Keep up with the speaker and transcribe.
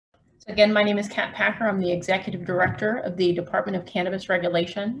So again, my name is Kat Packer. I'm the Executive Director of the Department of Cannabis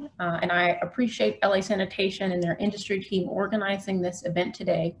Regulation, and I appreciate LA Sanitation and their industry team organizing this event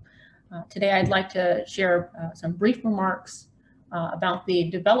today. Today, I'd like to share some brief remarks about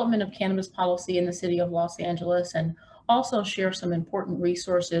the development of cannabis policy in the city of Los Angeles, and also share some important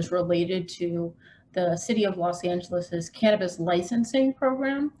resources related to the city of Los Angeles's cannabis licensing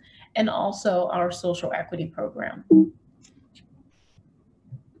program and also our social equity program.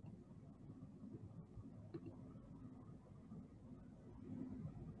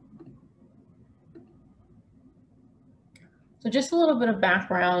 So just a little bit of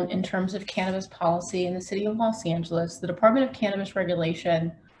background in terms of cannabis policy in the city of Los Angeles. The Department of Cannabis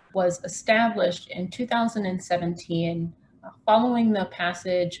Regulation was established in 2017 following the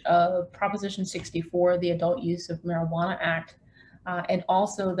passage of Proposition 64, the Adult Use of Marijuana Act, and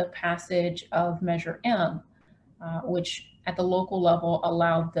also the passage of Measure M, which at the local level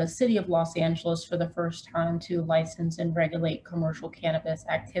allowed the city of Los Angeles for the first time to license and regulate commercial cannabis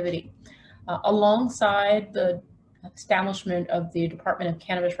activity. Alongside the establishment of the Department of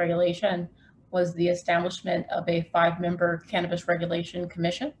Cannabis Regulation was the establishment of a 5-member Cannabis Regulation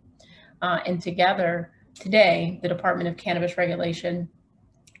Commission. And together, today, the Department of Cannabis Regulation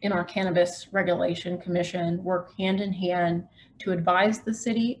and our Cannabis Regulation Commission work hand in hand to advise the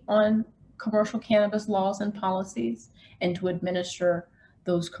city on commercial cannabis laws and policies and to administer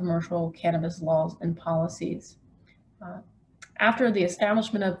those commercial cannabis laws and policies. After the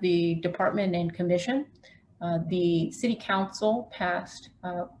establishment of the department and commission, the City Council passed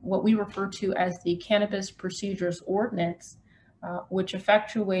what we refer to as the Cannabis Procedures Ordinance, which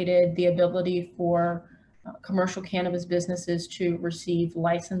effectuated the ability for commercial cannabis businesses to receive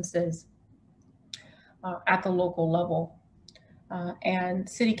licenses at the local level. And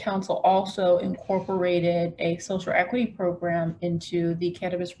City Council also incorporated a social equity program into the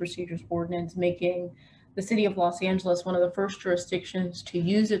Cannabis Procedures Ordinance, making the city of Los Angeles one of the first jurisdictions to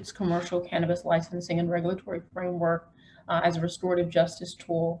use its commercial cannabis licensing and regulatory framework as a restorative justice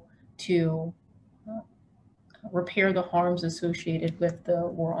tool to repair the harms associated with the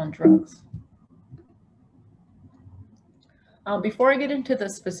war on drugs. Before I get into the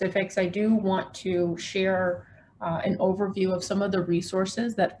specifics, I do want to share an overview of some of the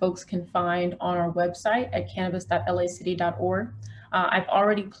resources that folks can find on our website at cannabis.lacity.org. I've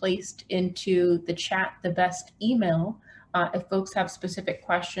already placed into the chat the best email if folks have specific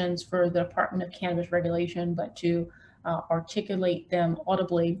questions for the Department of Cannabis Regulation, but to articulate them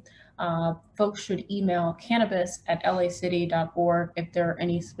audibly, folks should email cannabis@lacity.org if there are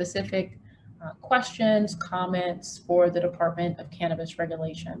any specific questions, comments for the Department of Cannabis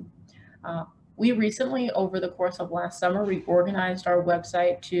Regulation. We recently, over the course of last summer, reorganized our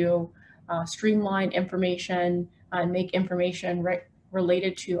website to streamline information and make information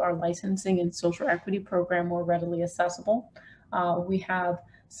related to our licensing and social equity program more readily accessible. We have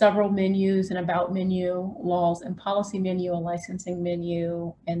several menus: an about menu, laws and policy menu, a licensing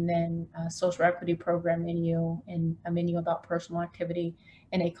menu, and then a social equity program menu, and a menu about personal activity,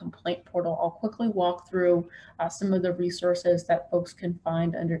 and a complaint portal. I'll quickly walk through some of the resources that folks can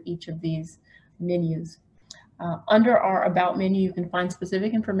find under each of these menus. Under our About menu, you can find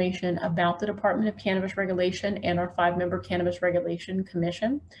specific information about the Department of Cannabis Regulation and our 5-member Cannabis Regulation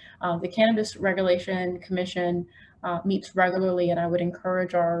Commission. The Cannabis Regulation Commission meets regularly, and I would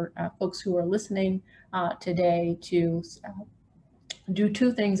encourage our folks who are listening today to do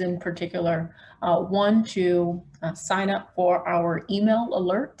 2 things in particular. One, to sign up for our email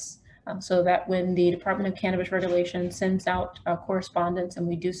alerts so that when the Department of Cannabis Regulation sends out correspondence, and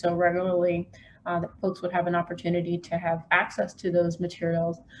we do so regularly, that folks would have an opportunity to have access to those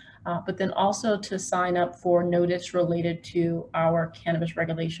materials, but then also to sign up for notice related to our Cannabis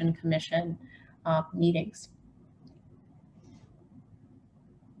Regulation Commission meetings.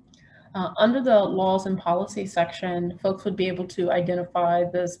 Under the laws and policy section, folks would be able to identify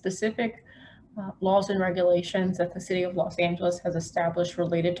the specific laws and regulations that the city of Los Angeles has established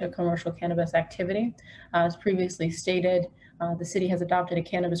related to commercial cannabis activity. As previously stated, the city has adopted a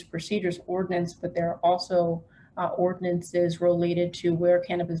cannabis procedures ordinance, but there are also ordinances related to where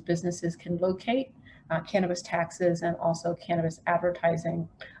cannabis businesses can locate, cannabis taxes, and also cannabis advertising.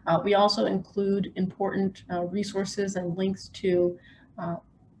 We also include important resources and links to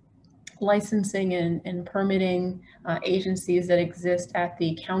licensing and permitting agencies that exist at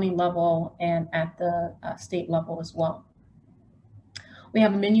the county level and at the state level as well. We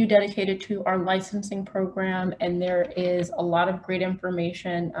have a menu dedicated to our licensing program, and there is a lot of great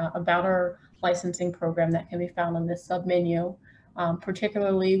information about our licensing program that can be found on this submenu.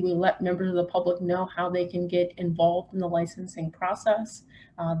 Particularly, we let members of the public know how they can get involved in the licensing process.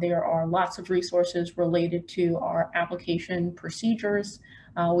 There are lots of resources related to our application procedures.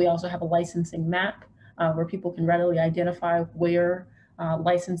 We also have a licensing map where people can readily identify where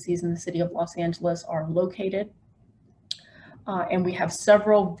licensees in the city of Los Angeles are located. And we have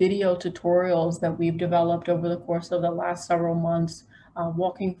several video tutorials that we've developed over the course of the last several months,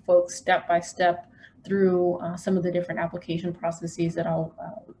 walking folks step by step through some of the different application processes that I'll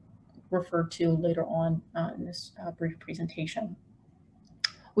refer to later on in this brief presentation.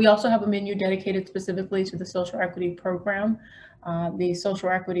 We also have a menu dedicated specifically to the social equity program. The social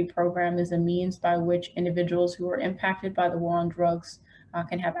equity program is a means by which individuals who are impacted by the war on drugs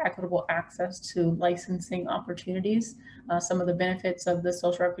can have equitable access to licensing opportunities. Some of the benefits of the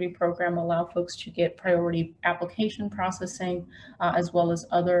social equity program allow folks to get priority application processing, as well as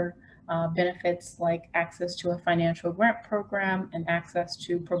other benefits like access to a financial grant program and access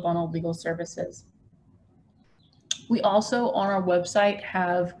to pro bono legal services. We also, on our website,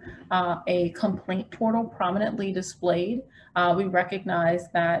 have a complaint portal prominently displayed. We recognize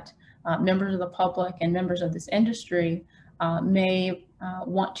that members of the public and members of this industry may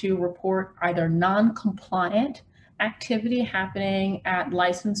want to report either non-compliant activity happening at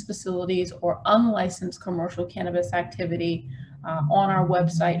licensed facilities or unlicensed commercial cannabis activity. On our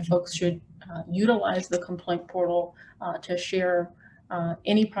website, folks should utilize the complaint portal to share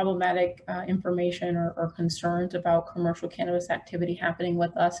any problematic information or concerns about commercial cannabis activity happening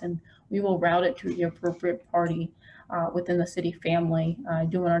with us, and we will route it to the appropriate party within the city family. I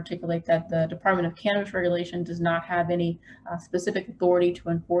do want to articulate that the Department of Cannabis Regulation does not have any specific authority to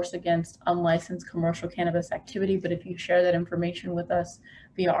enforce against unlicensed commercial cannabis activity, but if you share that information with us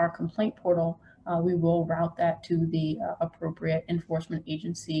via our complaint portal, we will route that to the appropriate enforcement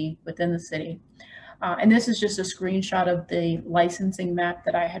agency within the city. And this is just a screenshot of the licensing map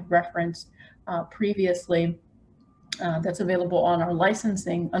that I had referenced previously that's available on our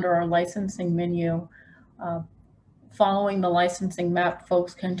licensing, under our licensing menu. Following the licensing map,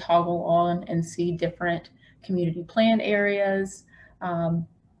 folks can toggle on and see different community plan areas,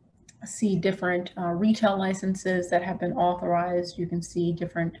 see different retail licenses that have been authorized. You can see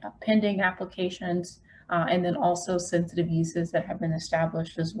different pending applications, and then also sensitive uses that have been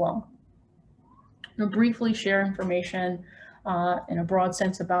established as well. I'll briefly share information in a broad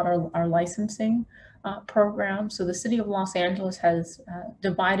sense about our licensing program. So the City of Los Angeles has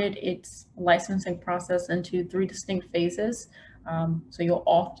divided its licensing process into 3 distinct phases. So you'll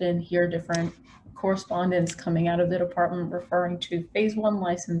often hear different correspondence coming out of the department referring to phase 1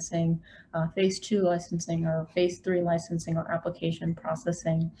 licensing, phase 2 licensing, or phase 3 licensing or application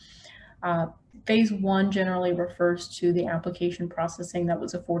processing. Phase 1 generally refers to the application processing that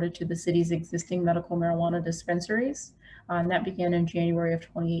was afforded to the city's existing medical marijuana dispensaries, and that began in January of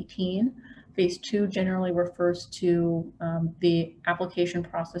 2018. Phase 2 generally refers to the application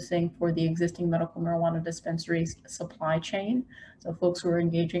processing for the existing medical marijuana dispensaries supply chain. So folks who are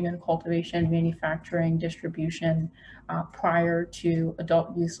engaging in cultivation, manufacturing, distribution prior to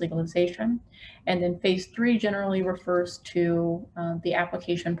adult use legalization. And then phase 3 generally refers to the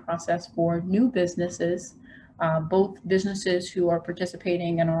application process for new businesses, both businesses who are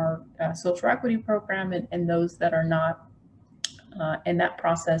participating in our social equity program and those that are not. And that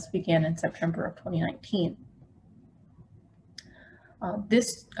process began in September of 2019.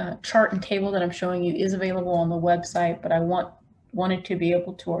 This chart and table that I'm showing you is available on the website, but I wanted to be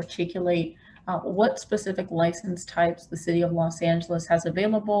able to articulate what specific license types the City of Los Angeles has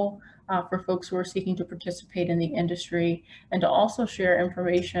available for folks who are seeking to participate in the industry, and to also share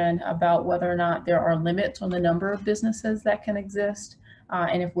information about whether or not there are limits on the number of businesses that can exist,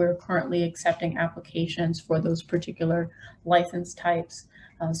 and if we're currently accepting applications for those particular license types.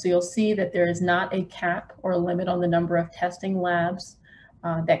 So you'll see that there is not a cap or a limit on the number of testing labs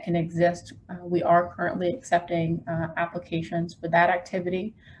that can exist. We are currently accepting applications for that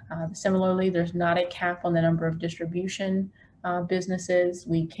activity. Similarly, there's not a cap on the number of distribution businesses.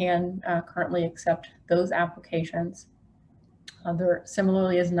 We can currently accept those applications. There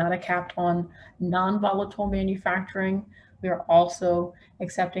similarly is not a cap on non-volatile manufacturing. We are also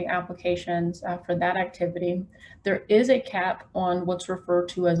accepting applications for that activity. There is a cap on what's referred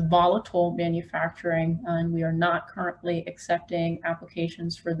to as volatile manufacturing, and we are not currently accepting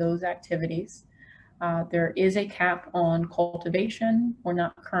applications for those activities. There is a cap on cultivation. We're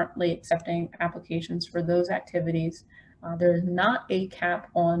not currently accepting applications for those activities. There is not a cap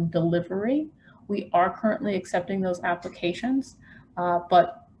on delivery. We are currently accepting those applications,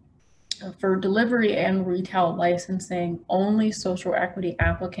 but for delivery and retail licensing, only social equity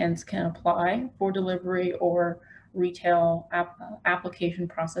applicants can apply for delivery or retail application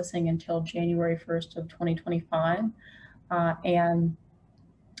processing until January 1st of 2025. And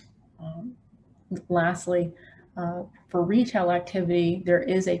lastly, for retail activity, there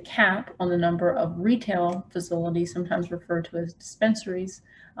is a cap on the number of retail facilities, sometimes referred to as dispensaries,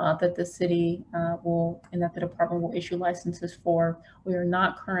 that the city will, and that the department will issue licenses for. We are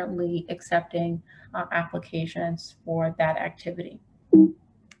not currently accepting applications for that activity.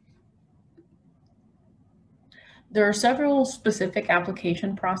 There are several specific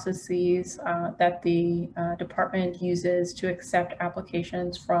application processes that the department uses to accept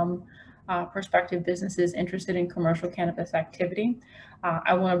applications from prospective businesses interested in commercial cannabis activity.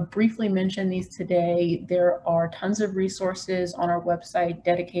 I want to briefly mention these today. There are tons of resources on our website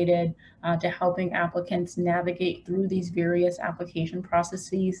dedicated to helping applicants navigate through these various application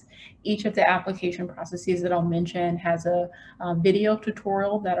processes. Each of the application processes that I'll mention has a video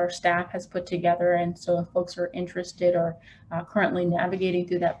tutorial that our staff has put together. And so if folks are interested or currently navigating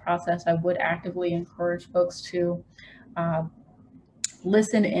through that process, I would actively encourage folks to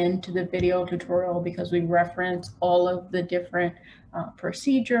listen in to the video tutorial, because we reference all of the different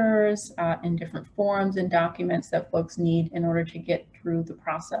procedures and different forms and documents that folks need in order to get through the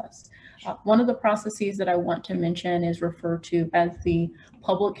process. One of the processes that I want to mention is referred to as the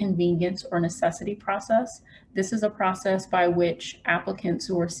public convenience or necessity process. This is a process by which applicants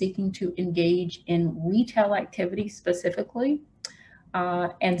who are seeking to engage in retail activity specifically,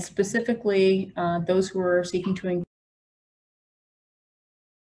 and specifically those who are seeking to engage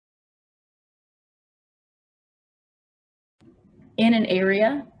in an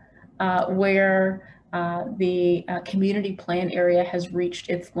area where the community plan area has reached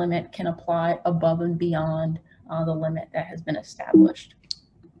its limit, can apply above and beyond the limit that has been established.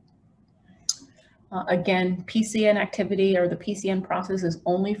 Again, PCN activity, or the PCN process, is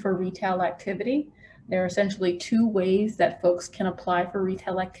only for retail activity. There are essentially two ways that folks can apply for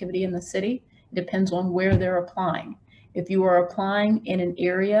retail activity in the city. It depends on where they're applying. If you are applying in an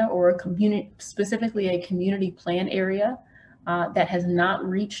area or a community, specifically a community plan area, that has not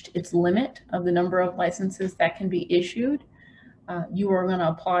reached its limit of the number of licenses that can be issued, you are going to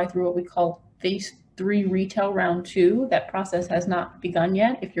apply through what we call Phase 3 Retail Round 2. That process has not begun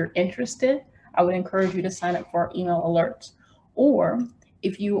yet. If you're interested, I would encourage you to sign up for our email alerts. Or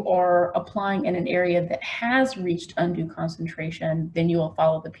if you are applying in an area that has reached undue concentration, then you will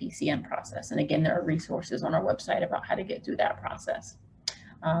follow the PCN process. And again, there are resources on our website about how to get through that process.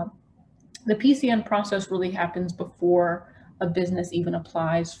 The PCN process really happens before a business even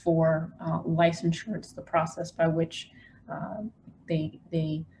applies for licensure. It's the process by which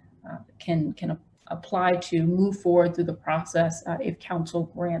they can apply to move forward through the process if council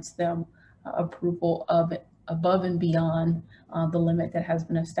grants them approval of it above and beyond the limit that has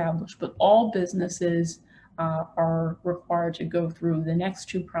been established. But all businesses are required to go through the next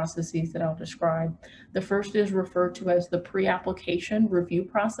two processes that I'll describe. The first is referred to as the pre-application review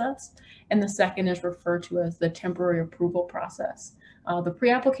process, and the second is referred to as the temporary approval process. The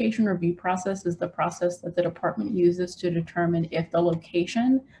pre-application review process is the process that the department uses to determine if the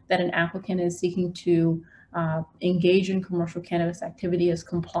location that an applicant is seeking to engage in commercial cannabis activity is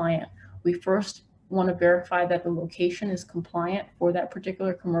compliant. We first want to verify that the location is compliant for that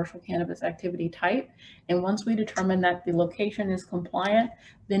particular commercial cannabis activity type. And once we determine that the location is compliant,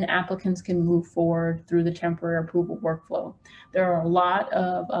 then applicants can move forward through the temporary approval workflow. There are a lot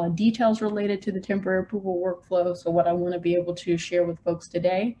of details related to the temporary approval workflow. So what I want to be able to share with folks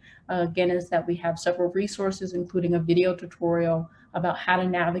today, again, is that we have several resources, including a video tutorial about how to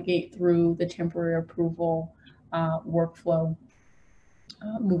navigate through the temporary approval workflow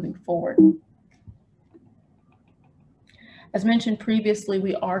moving forward. As mentioned previously,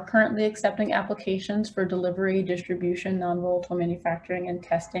 we are currently accepting applications for delivery, distribution, non-volatile manufacturing, and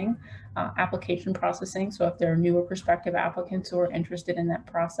testing application processing. So if there are new or prospective applicants who are interested in that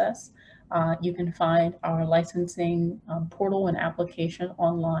process, you can find our licensing portal and application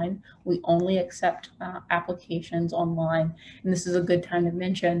online. We only accept applications online. And this is a good time to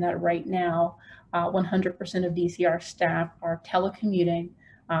mention that right now, 100% of DCR staff are telecommuting,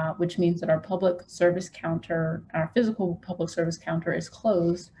 which means that our public service counter, our physical public service counter is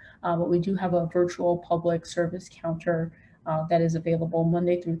closed, but we do have a virtual public service counter that is available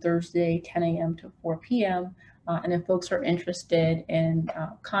Monday through Thursday, 10 a.m. to 4 p.m. And if folks are interested in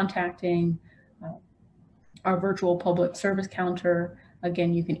contacting our virtual public service counter,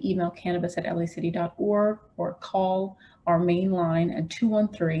 again, you can email cannabis@lacity.org or call our main line at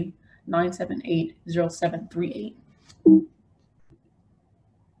 213-978-0738.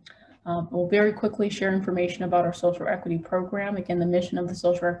 We'll very quickly share information about our social equity program. Again, the mission of the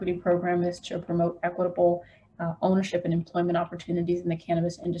social equity program is to promote equitable ownership and employment opportunities in the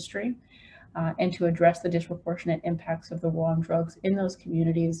cannabis industry, and to address the disproportionate impacts of the war on drugs in those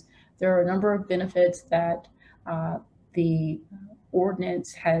communities. There are a number of benefits that the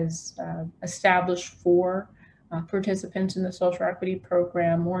ordinance has established for participants in the social equity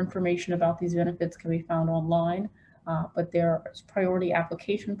program. More information about these benefits can be found online, but there's priority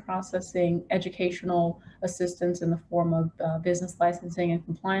application processing, educational assistance in the form of business licensing and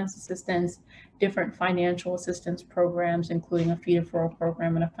compliance assistance, different financial assistance programs, including a fee deferral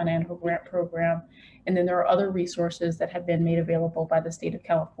program and a financial grant program. And then there are other resources that have been made available by the state of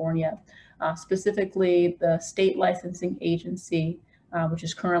California, specifically the state licensing agency, which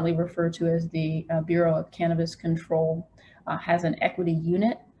is currently referred to as the Bureau of Cannabis Control, has an equity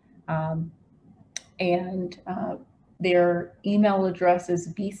unit, and their email address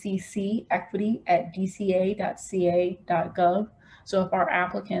is bccequity@dca.ca.gov. So if our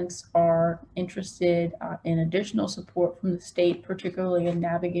applicants are interested in additional support from the state, particularly in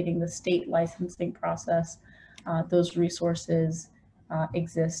navigating the state licensing process, those resources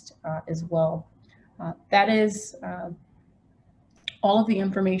exist as well. That is all of the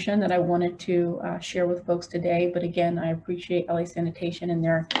information that I wanted to share with folks today. But again, I appreciate LA Sanitation and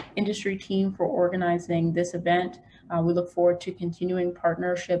their industry team for organizing this event. We look forward to continuing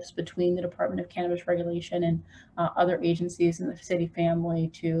partnerships between the Department of Cannabis Regulation and other agencies in the city family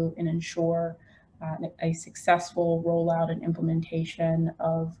to ensure a successful rollout and implementation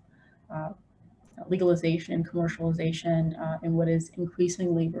of legalization and commercialization in what is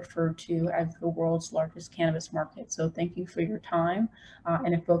increasingly referred to as the world's largest cannabis market. So thank you for your time.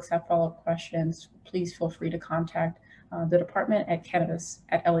 And if folks have follow-up questions, please feel free to contact the department at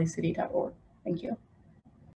cannabis@lacity.org. Thank you.